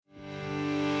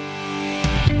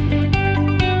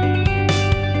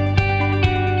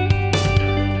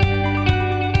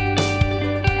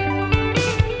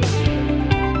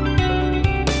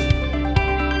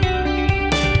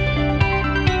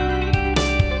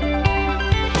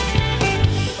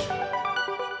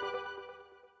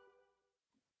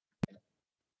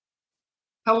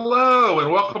Hello,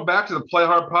 and welcome back to the Play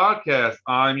Hard Podcast.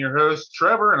 I'm your host,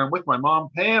 Trevor, and I'm with my mom,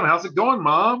 Pam. How's it going,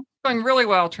 Mom? Going really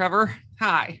well, Trevor.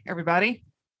 Hi, everybody.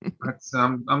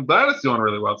 I'm glad it's doing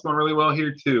really well. It's going really well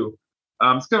here, too.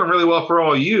 It's going really well for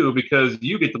all you because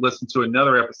you get to listen to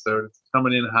another episode. It's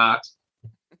coming in hot.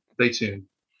 Stay tuned.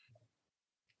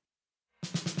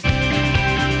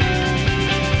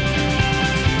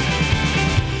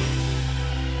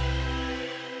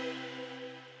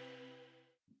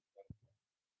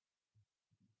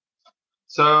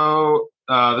 So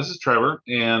this is Trevor,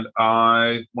 and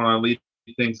I want to lead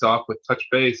things off with touch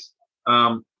base.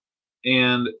 And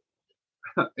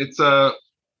so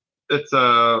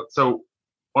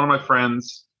one of my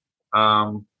friends,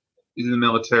 he's in the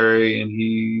military and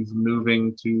he's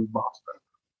moving to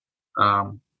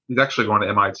Boston. He's actually going to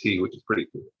MIT, which is pretty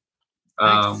cool.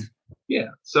 Nice. Yeah.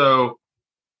 So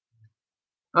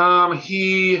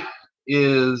he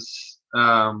is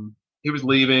he was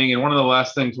leaving, and one of the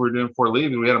last things we were doing before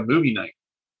leaving, we had a movie night.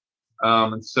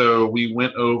 And so we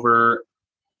went over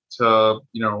to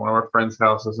one of our friends'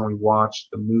 houses and we watched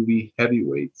the movie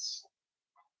Heavyweights.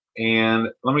 And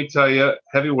let me tell you,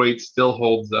 Heavyweights still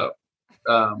holds up.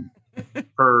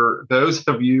 For those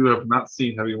of you who have not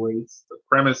seen Heavyweights, the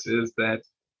premise is that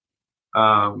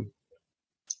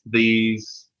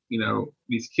these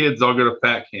kids all go to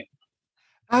fat camp.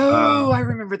 Oh, I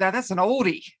remember that. That's an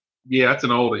oldie. Yeah, it's an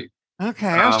oldie. Okay,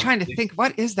 I was trying to think,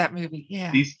 what is that movie?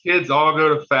 Yeah. These kids all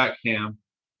go to fat camp,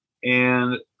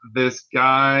 and this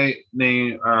guy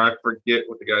I forget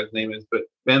what the guy's name is, but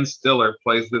Ben Stiller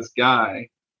plays this guy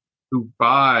who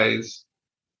buys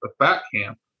the fat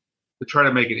camp to try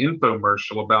to make an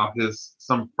infomercial about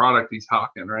some product he's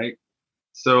hawking, right?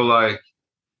 So the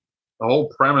whole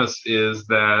premise is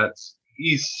that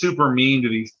he's super mean to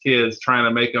these kids, trying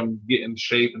to make them get in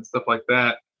shape and stuff like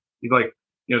that. He's like,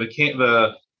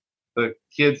 the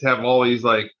kids have all these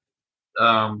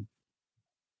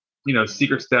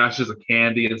secret stashes of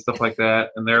candy and stuff like that,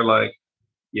 and they're like,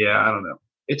 yeah, I don't know.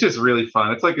 It's just really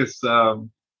fun. It's like this. I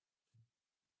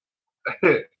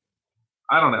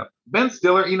don't know. Ben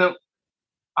Stiller.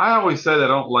 I always say that I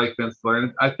don't like Ben Stiller,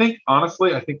 and I think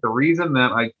the reason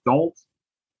that I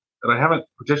haven't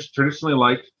traditionally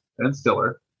liked Ben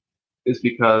Stiller is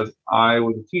because I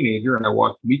was a teenager and I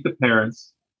watched Meet the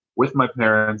Parents with my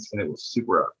parents, and it was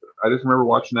super awkward. I just remember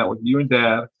watching that with you and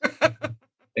Dad,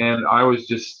 and I was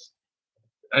just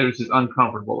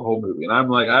uncomfortable the whole movie. And I'm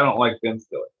like, I don't like Ben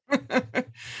Stiller.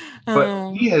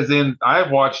 But I've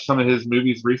watched some of his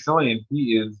movies recently, and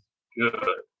he is good.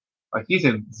 Like, he's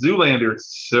in Zoolander,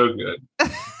 so good.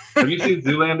 Have you seen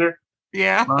Zoolander?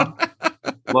 Yeah.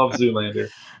 Love Zoolander.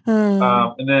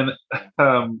 And then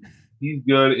he's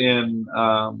good in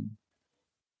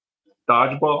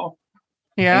Dodgeball.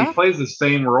 Yeah. And he plays the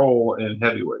same role in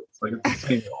Heavyweights. Like, it's the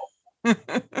same role.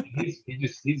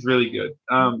 He's really good.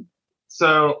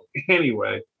 So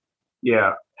anyway,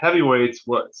 yeah, Heavyweights,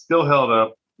 still held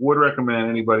up. Would recommend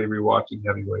anybody rewatching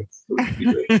Heavyweights. It would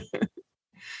be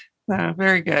great.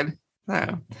 Very good.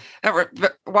 So,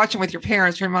 watching with your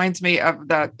parents reminds me of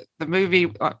the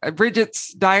movie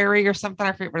Bridget's Diary or something.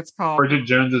 I forget what it's called. Bridget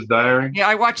Jones's Diary. Yeah,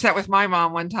 I watched that with my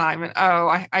mom one time, and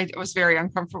I was very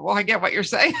uncomfortable. I get what you're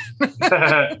saying.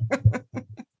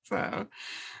 So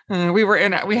we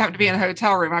happened to be in a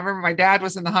hotel room. I remember my dad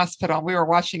was in the hospital, and we were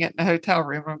watching it in a hotel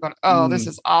room. I'm going, oh, this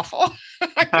is awful.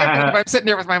 I can't believe I'm sitting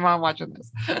there with my mom watching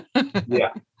this.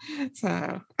 Yeah.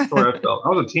 So that's where I felt. I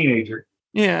was a teenager.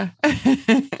 Yeah.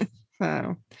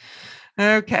 So,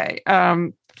 okay.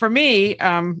 For me,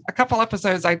 a couple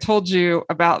episodes, I told you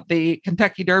about the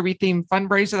Kentucky Derby themed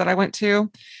fundraiser that I went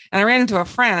to. And I ran into a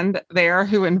friend there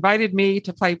who invited me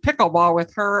to play pickleball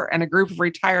with her and a group of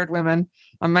retired women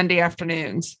on Monday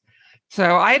afternoons.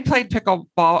 So I had played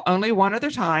pickleball only one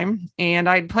other time, and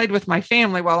I'd played with my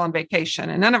family while on vacation.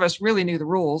 And none of us really knew the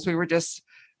rules. We were just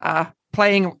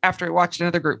playing after we watched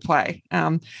another group play.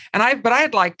 But I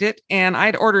had liked it, and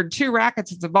I'd ordered 2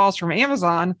 rackets and some balls from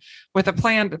Amazon with a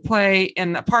plan to play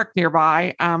in a park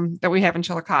nearby that we have in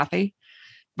Chillicothe,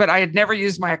 but I had never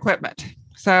used my equipment.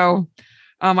 So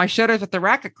I showed up at the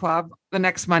racket club the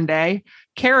next Monday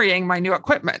carrying my new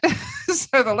equipment.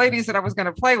 So the ladies that I was going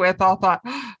to play with all thought,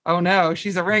 oh no,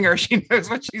 she's a ringer. She knows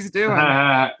what she's doing.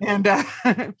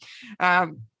 And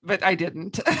but I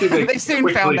didn't. They soon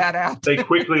found that out. They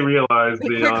quickly realized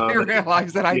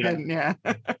that I didn't. Yeah.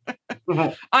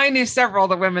 I knew several of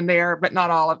the women there, but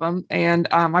not all of them. And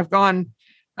I've gone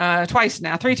 3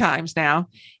 times now,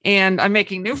 and I'm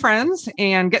making new friends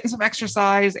and getting some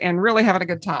exercise and really having a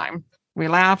good time. We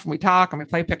laugh and we talk and we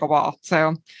play pickleball.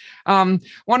 So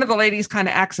one of the ladies kind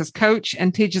of acts as coach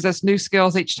and teaches us new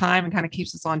skills each time and kind of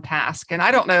keeps us on task. And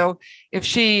I don't know if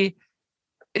she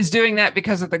is doing that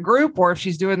because of the group or if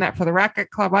she's doing that for the racket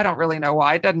club. I don't really know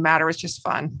why. It doesn't matter. It's just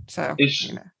fun. So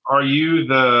are you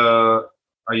the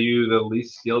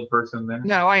least skilled person there?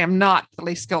 No, I am not the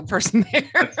least skilled person there.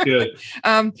 That's good.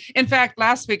 In fact,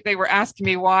 last week they were asking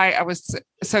me why I was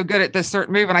so good at this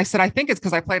certain move, and I said I think it's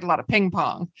because I played a lot of ping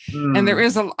pong. And there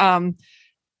is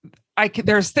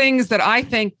there's things that I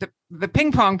think the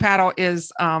ping pong paddle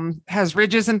is has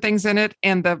ridges and things in it,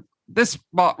 and this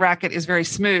ball racket is very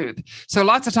smooth. So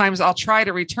lots of times I'll try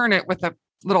to return it with a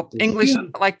little English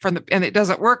and it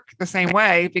doesn't work the same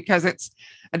way because it's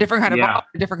a different kind of ball,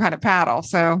 a different kind of paddle.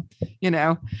 So,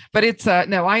 but it's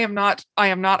no, I am not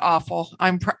awful.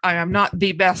 I am not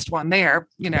the best one there,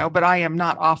 but I am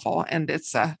not awful. And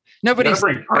it's nobody's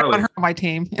on her on my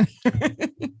team.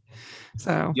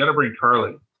 So you got to bring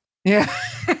Carly. Yeah.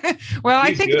 Well,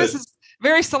 I think this is a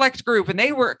very select group, and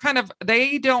they were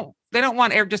they don't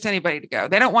want just anybody to go.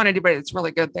 They don't want anybody that's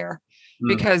really good there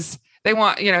because they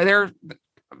want,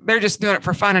 they're just doing it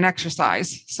for fun and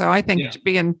exercise. So I think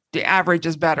being the average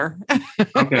is better.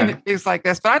 Okay. It's like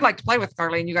this, but I'd like to play with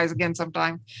Carly and you guys again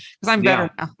sometime because I'm better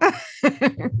now.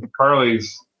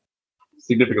 Carly's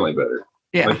significantly better.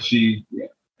 Yeah. But she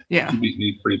beat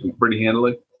me pretty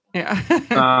handily. Yeah.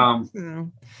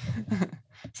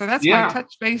 So that's my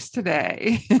touch base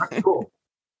today. That's cool.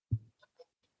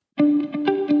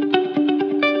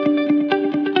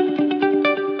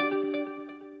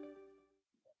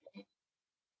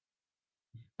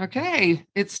 Okay,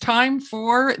 it's time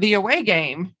for the away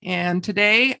game. And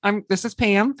today this is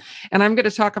Pam, and I'm going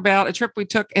to talk about a trip we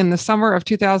took in the summer of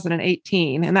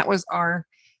 2018. And that was our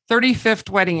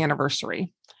 35th wedding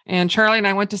anniversary. And Charlie and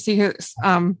I went to see his,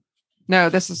 no,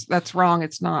 that's wrong.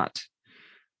 It's not.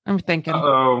 I'm thinking.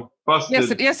 Uh-oh,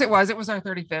 busted. Yes, it was. It was our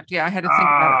 35th. Yeah, I had to think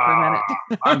about it for a minute.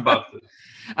 I'm busted.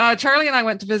 Charlie and I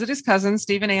went to visit his cousins,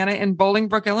 Steve and Anna, in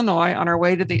Bolingbrook, Illinois, on our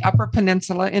way to the Upper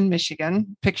Peninsula in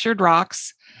Michigan, Pictured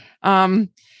Rocks. And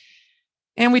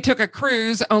we took a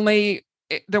cruise, only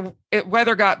the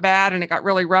weather got bad and it got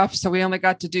really rough. So we only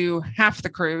got to do half the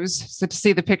cruise to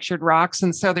see the Pictured Rocks.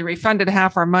 And so they refunded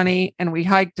half our money and we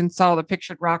hiked and saw the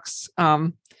Pictured Rocks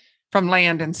from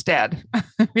land instead.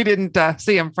 We didn't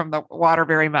see them from the water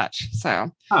very much.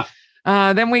 So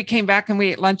then we came back and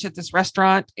we ate lunch at this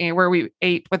restaurant where we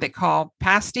ate what they call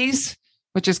pasties,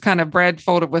 which is kind of bread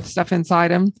folded with stuff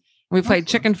inside them. We played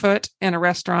chicken foot in a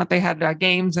restaurant. They had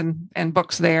games and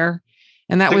books there.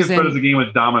 And that was Chicken foot is a game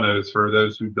with dominoes for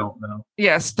those who don't know.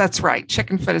 Yes, that's right.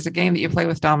 Chicken foot is a game that you play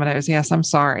with dominoes. Yes, I'm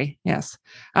sorry. Yes.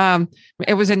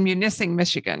 It was in Munising,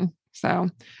 Michigan. So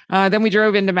then we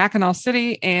drove into Mackinaw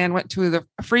City and went to the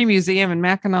free museum in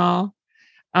Mackinaw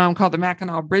called the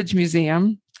Mackinaw Bridge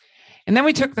Museum. And then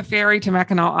we took the ferry to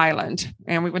Mackinaw Island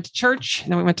and we went to church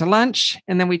and then we went to lunch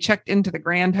and then we checked into the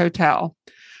Grand Hotel.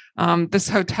 This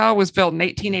hotel was built in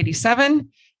 1887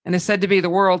 and is said to be the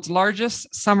world's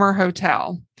largest summer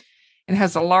hotel. It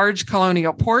has a large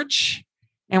colonial porch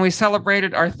and we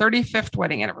celebrated our 35th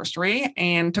wedding anniversary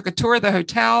and took a tour of the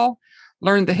hotel,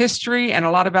 learned the history and a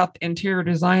lot about the interior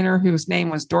designer whose name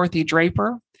was Dorothy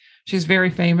Draper. She's very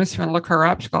famous. If you want to look her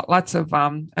up, she's got lots of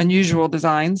unusual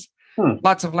designs,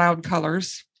 lots of loud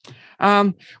colors.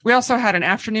 We also had an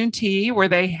afternoon tea where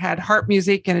they had harp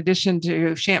music in addition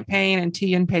to champagne and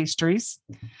tea and pastries.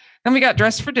 Then we got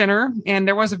dressed for dinner and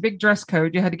there was a big dress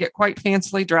code. You had to get quite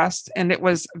fancily dressed and it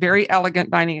was a very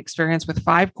elegant dining experience with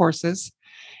 5 courses.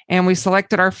 And we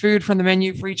selected our food from the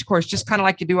menu for each course, just kind of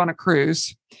like you do on a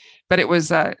cruise. But it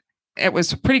was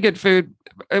pretty good food.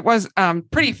 It was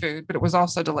pretty food, but it was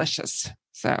also delicious.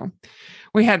 So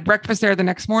we had breakfast there the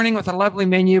next morning with a lovely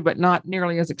menu, but not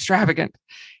nearly as extravagant.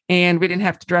 And we didn't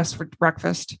have to dress for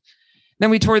breakfast. Then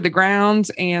we toured the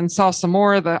grounds and saw some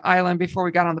more of the island before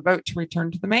we got on the boat to return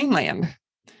to the mainland.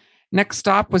 Next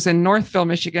stop was in Northville,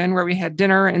 Michigan, where we had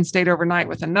dinner and stayed overnight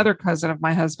with another cousin of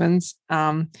my husband's.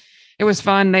 It was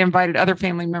fun. They invited other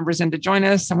family members in to join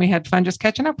us, and we had fun just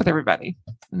catching up with everybody.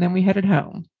 And then we headed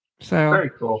home. So very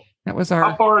cool. That was our.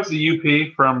 How far is the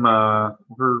UP from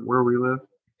where we live?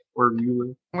 Where you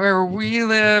live? Where we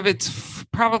live, it's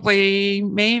probably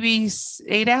maybe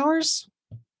 8 hours.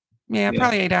 Yeah,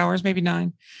 probably 8 hours, maybe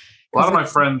 9. A lot of my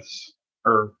friends,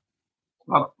 some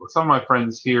of my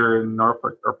friends here in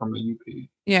Norfolk are from the UP.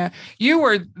 Yeah, you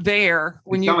were there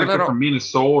when you were little. From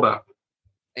Minnesota.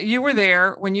 You were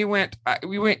there when you went.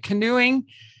 We went canoeing,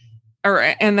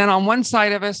 and then on one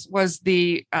side of us was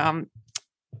the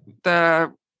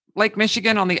Lake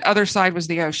Michigan. On the other side was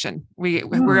the ocean. Hmm. We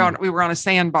were on a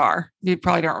sandbar. You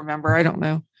probably don't remember. I don't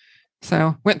know.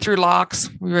 So went through locks.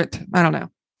 We were at, I don't know.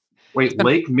 Wait, Um,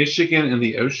 Lake Michigan in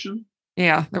the ocean?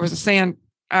 yeah, there was a sand.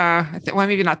 Well,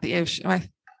 maybe not the ocean. I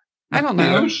Not don't the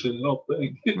know. ocean, I don't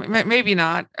think. Maybe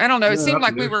not. I don't know. It No, seemed not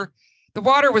like the we ocean. were. The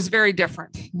water was very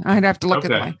different. I'd have to look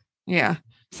at Okay, my. Yeah.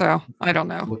 So I don't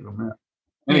know. look at that.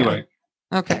 Yeah. Anyway,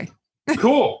 Okay.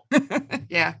 cool.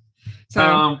 Yeah. So.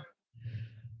 Um,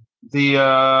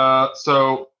 the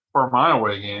so for my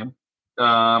away game,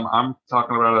 I'm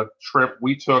talking about a trip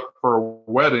we took for a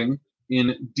wedding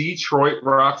in Detroit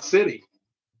Rock City.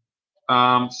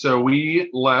 So we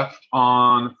left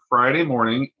on Friday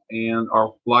morning, and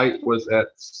our flight was at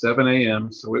 7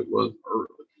 a.m. So it was early.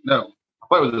 No, our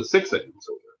flight was at 6 a.m.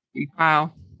 So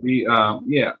Wow.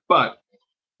 yeah, but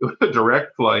it was a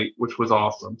direct flight, which was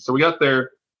awesome. So we got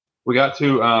there. We got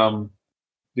to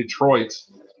Detroit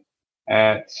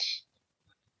at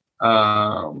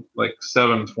like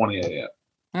 7:20 a.m.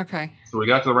 Okay. So we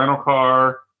got to the rental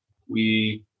car.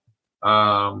 We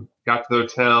got to the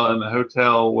hotel, and the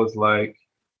hotel was like,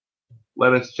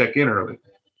 let us check in early,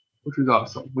 which was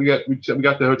awesome. We got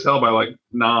the hotel by like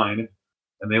 9,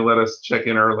 and they let us check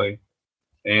in early,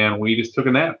 and we just took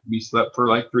a nap. We slept for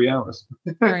like 3 hours.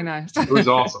 Very nice. It was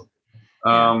awesome.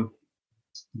 Yeah. Um,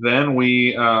 then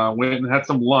we went and had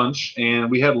some lunch, and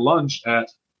we had lunch at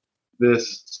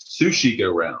this sushi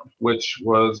go round, which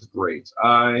was great.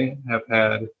 I have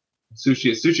had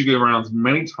sushi at sushi go rounds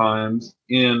many times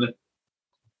in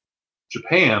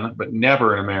Japan, but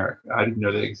never in America. I didn't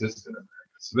know they existed in America.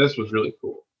 So this was really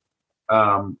cool.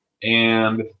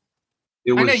 And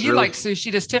it I know was you really, like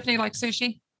sushi. Does Tiffany like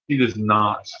sushi? she does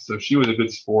not. So she was a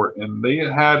good sport. And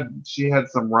she had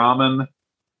some ramen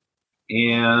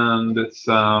and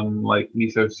some like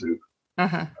miso soup,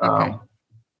 Uh-huh. Okay. um,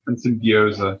 and some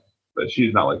gyoza, but she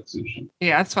does not like sushi.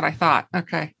 Yeah, that's what I thought.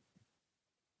 Okay.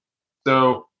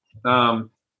 So,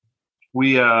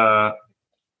 we,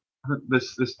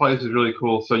 this place is really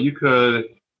cool. So you could,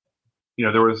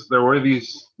 there were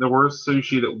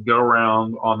sushi that would go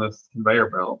around on this conveyor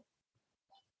belt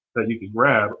that you could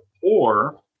grab,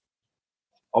 or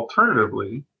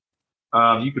alternatively,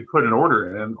 you could put an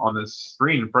order in on this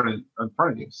screen in front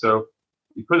of you. So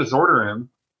you put this order in,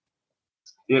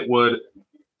 it would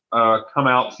come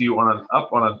out to you on an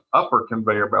upper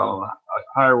conveyor belt, on a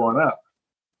higher one up,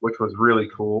 which was really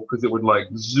cool because it would like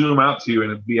zoom out to you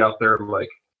and it'd be out there like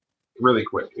really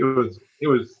quick. It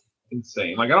was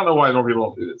insane. Like I don't know why more people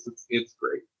don't do this. It's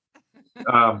great.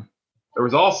 There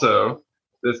was also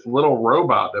this little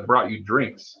robot that brought you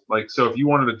drinks. Like so, if you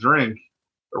wanted a drink,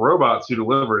 the robots who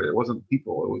delivered it. It wasn't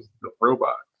people. It was the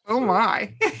robot. Oh So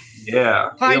my. yeah,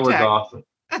 High it was tech. awesome.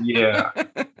 Yeah.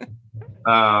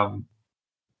 Um,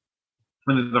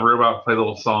 and then the robot played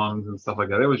little songs and stuff like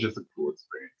that. It was just a cool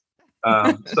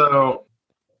experience. So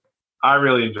I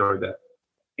really enjoyed that.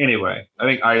 Anyway, I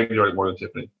think I enjoyed it more than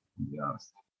Tiffany, to be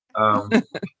honest.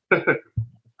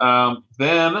 Um,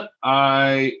 then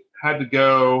I had to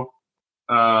go.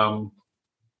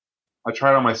 I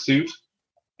tried on my suit,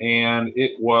 and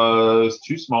it was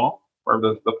too small, or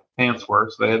the pants were,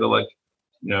 so they had to like,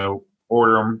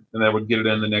 order them, and they would get it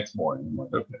in the next morning. I'm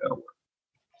like, okay, that'll work.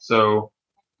 So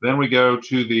then we go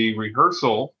to the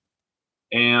rehearsal,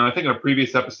 and I think in a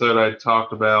previous episode I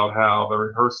talked about how the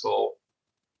rehearsal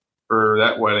for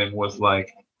that wedding was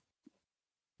like,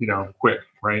 quick,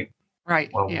 right? Right.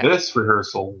 Well, Yeah. this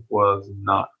rehearsal was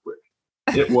not quick.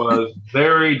 It was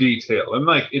very detailed, and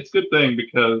like it's a good thing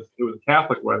because it was a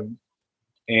Catholic wedding,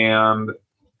 and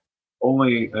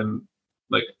only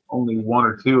one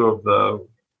or two of the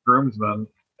groomsmen,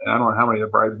 and I don't know how many of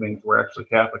the bridesmaids were actually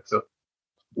Catholic, so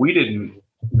we didn't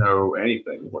know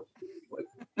anything. What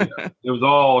like it was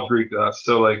all Greek to us,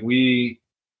 so like we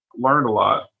learned a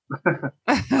lot,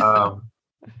 um,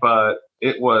 but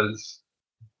it was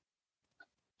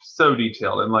so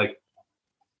detailed and like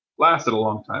lasted a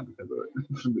long time because of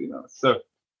it. To be honest,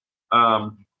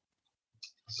 um,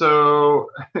 so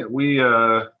we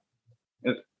it,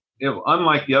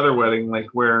 unlike the other wedding, like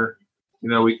where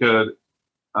we could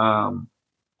um,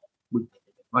 we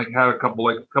like had a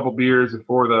couple beers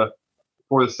before the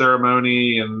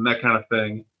ceremony and that kind of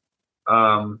thing.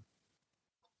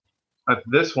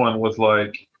 This one was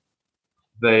like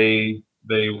they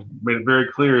made it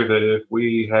very clear that if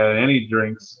we had any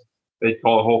drinks, they'd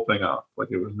call the whole thing off. Like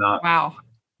it was not, Wow.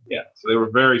 yeah. So they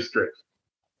were very strict.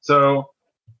 So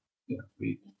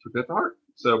we took that to heart.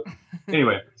 So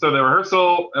anyway, so the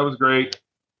rehearsal that was great.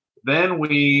 Then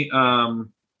we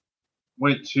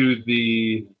went to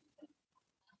the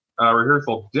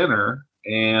rehearsal dinner,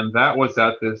 and that was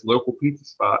at this local pizza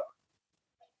spot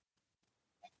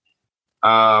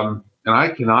And I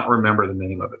cannot remember the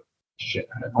name of it.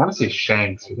 I want to say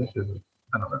Shanks, but that isn't.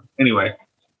 I don't know. Anyway,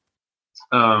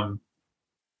 um,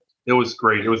 it was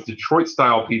great. It was Detroit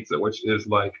style pizza, which is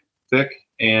like thick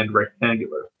and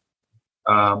rectangular.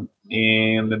 And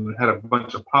then it had a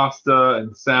bunch of pasta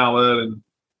and salad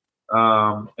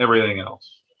and everything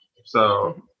else.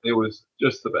 So it was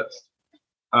just the best.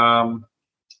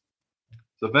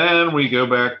 So then we go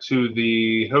back to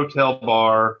the hotel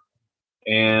bar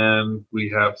and we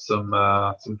have some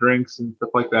drinks and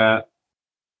stuff like that.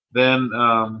 Then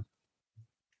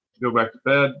go back to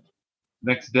bed.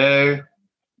 Next day,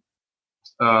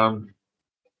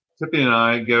 Tiffany and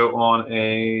I go on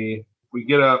we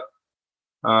get up,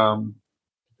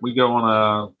 we go on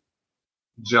a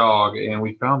jog, and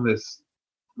we found this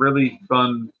really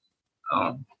fun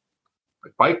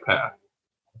bike path,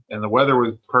 and the weather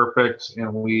was perfect,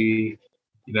 and we,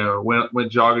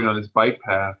 went jogging on this bike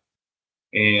path,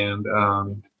 and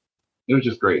it was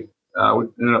just great. We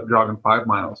ended up jogging 5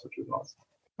 miles, which was awesome.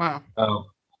 Wow.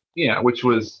 Yeah, which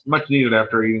was much needed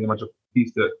after eating a bunch of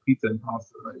pizza and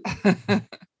pasta. Right?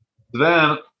 So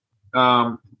then,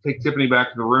 take Tiffany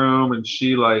back to the room, and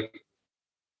she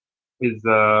is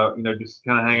just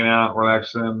kind of hanging out,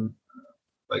 relaxing,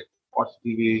 like watching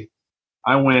TV.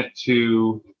 I went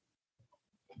to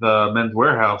the Men's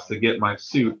Warehouse to get my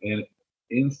suit, and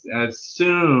as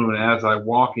soon as I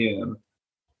walk in,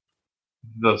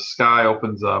 the sky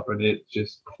opens up and it's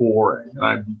just pouring,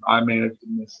 and I managed to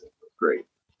miss it. It was great.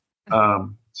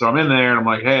 So I'm in there and I'm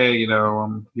like, hey,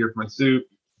 I'm here for my suit.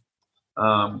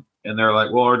 And they're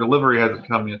like, well, our delivery hasn't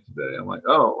come yet today. I'm like,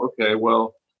 oh, okay.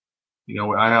 Well,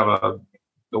 I have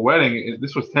the wedding.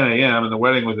 This was 10 a.m. and the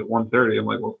wedding was at 1:30. I'm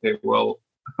like, okay, well,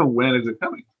 when is it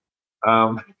coming?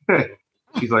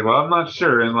 She's like, well, I'm not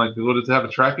sure. And like, does it have a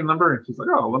tracking number? And she's like,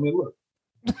 oh, let me look.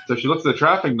 So she looks at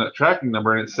the tracking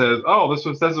number and it says, oh,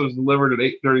 says it was delivered at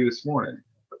 8:30 this morning.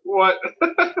 Like, what?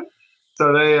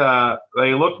 So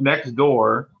they look next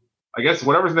door. I guess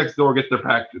whatever's next door gets their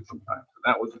packages sometimes.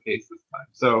 That was the case this time.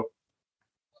 So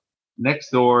next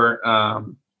door,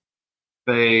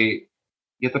 they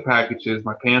get the packages.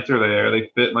 My pants are there.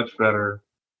 They fit much better.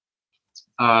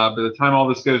 By the time all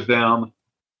this goes down,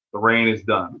 the rain is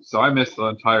done. So I missed the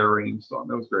entire rainstorm.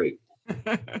 It was great.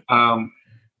 Then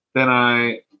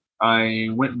I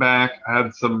went back. I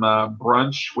had some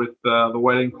brunch with the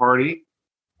wedding party,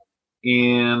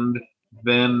 and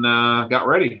then got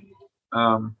ready.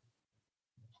 I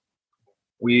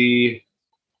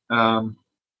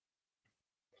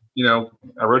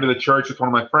rode to the church with one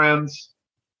of my friends.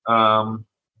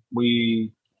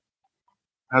 We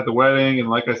had the wedding, and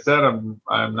like I said, I'm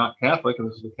not Catholic, and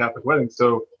this is a Catholic wedding,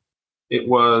 so it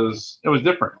was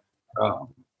different.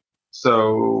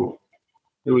 So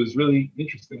it was really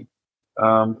interesting,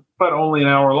 but only an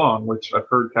hour long, which I've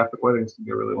heard Catholic weddings can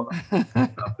get really long.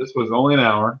 This was only an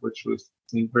hour, which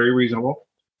seemed very reasonable,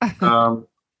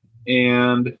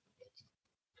 and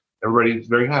everybody's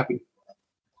very happy.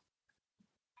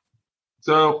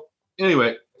 So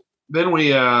anyway, then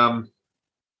we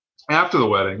after the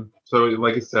wedding. So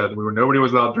like I said, nobody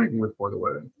was out drinking before the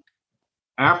wedding.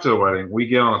 After the wedding, we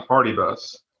get on a party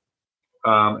bus,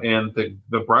 and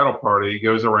the bridal party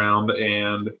goes around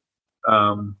and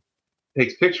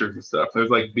takes pictures and stuff. There's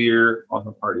like beer on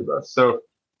the party bus. So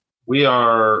we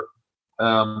are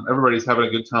everybody's having a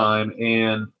good time,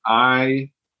 and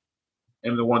I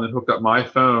am the one that hooked up my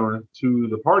phone to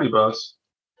the party bus.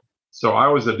 So I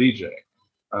was a DJ.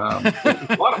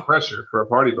 A lot of pressure for a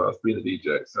party bus being a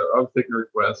DJ. So I was taking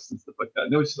requests and stuff like that.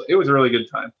 And it was a really good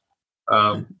time.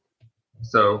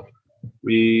 So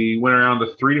we went around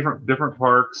to 3 different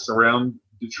parks around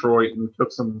Detroit and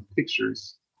took some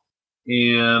pictures.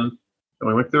 And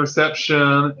we went to the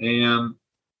reception and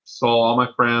saw all my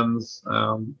friends.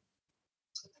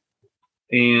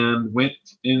 And went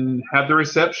and had the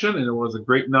reception, and it was a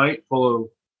great night full of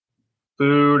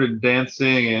food and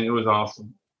dancing, and it was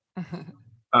awesome.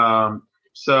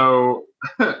 So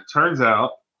turns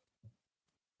out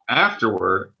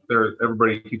afterward,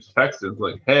 everybody keeps texting. It's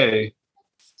like, hey,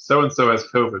 so-and-so has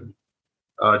COVID.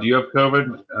 Do you have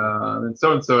COVID? And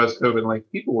so-and-so has COVID. And like,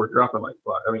 people were dropping like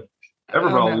flies. I mean,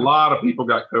 a lot of people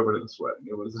got COVID at this wedding.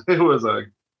 It was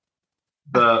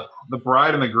the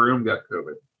bride and the groom got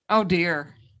COVID. Oh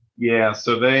dear. Yeah.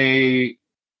 So they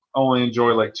only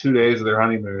enjoyed like 2 days of their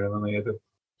honeymoon, and then they had to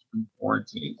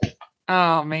quarantine.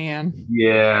 Oh man.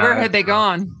 Yeah. Where had they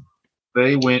gone?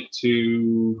 They went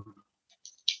to,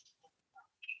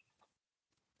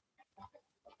 I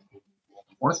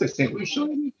want to say St. Lucia,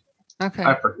 maybe? Okay.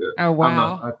 I forget. Oh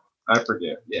wow. I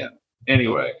forget. Yeah.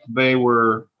 Anyway, they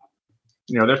were,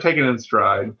 they're taking it in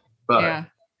stride, but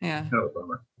Yeah. Kind of a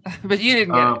bummer. But you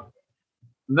didn't get it.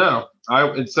 No,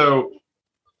 and so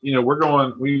we're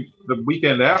going. The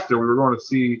weekend after we were going to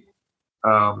see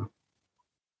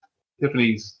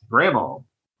Tiffany's grandma,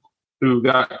 who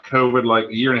got COVID like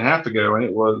a year and a half ago, and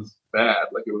it was bad.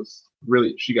 Like it was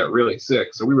really, she got really sick.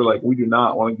 So we were like, we do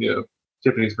not want to give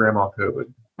Tiffany's grandma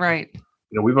COVID. Right.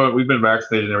 We've been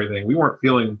vaccinated and everything. We weren't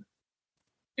feeling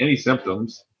any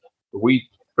symptoms, but we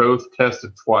both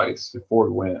tested twice before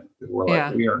we went. We're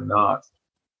like, we are not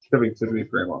giving Tiffany's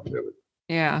grandma COVID.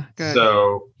 Yeah, good.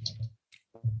 So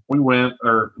we went,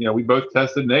 we both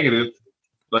tested negative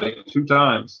like 2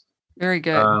 times. Very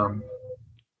good.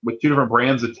 With 2 different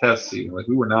brands of Tessie. Like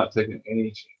we were not taking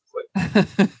any chance.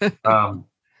 Like,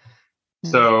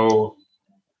 so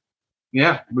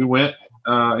yeah, we went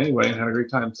anyway and had a great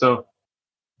time. So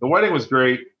the wedding was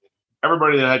great.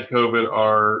 Everybody that had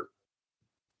COVID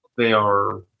they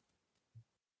are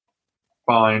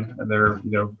fine, and they're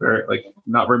very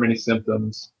not very many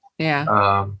symptoms.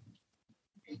 Yeah.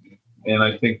 And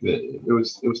I think that it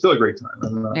was still a great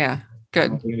time. Yeah. I Good.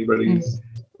 don't think anybody's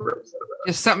upset about it.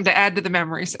 Just something to add to the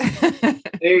memories.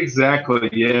 Exactly.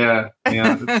 Yeah.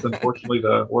 Yeah. It's unfortunately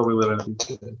the world we live in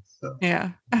these days. So.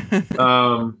 Yeah.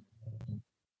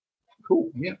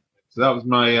 Cool. Yeah. So that was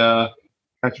my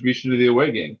contribution to the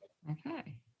away game.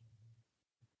 Okay.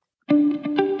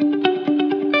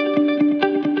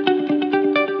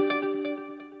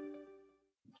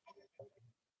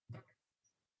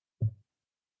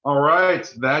 All right.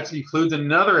 That concludes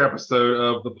another episode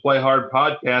of the Play Hard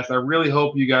podcast. I really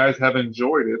hope you guys have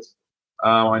enjoyed it.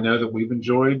 I know that we've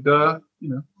enjoyed,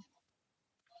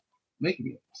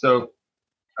 making it. So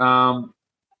come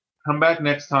back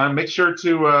next time. Make sure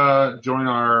to join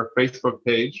our Facebook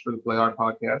page for the Play Hard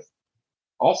podcast.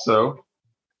 Also,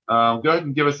 go ahead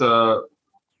and give us a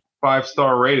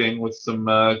 5-star rating with some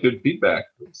good feedback.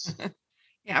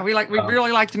 Yeah, we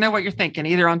really like to know what you're thinking,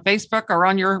 either on Facebook or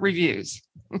on your reviews.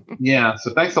 Yeah.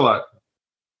 So thanks a lot.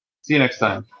 See you next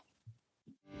time.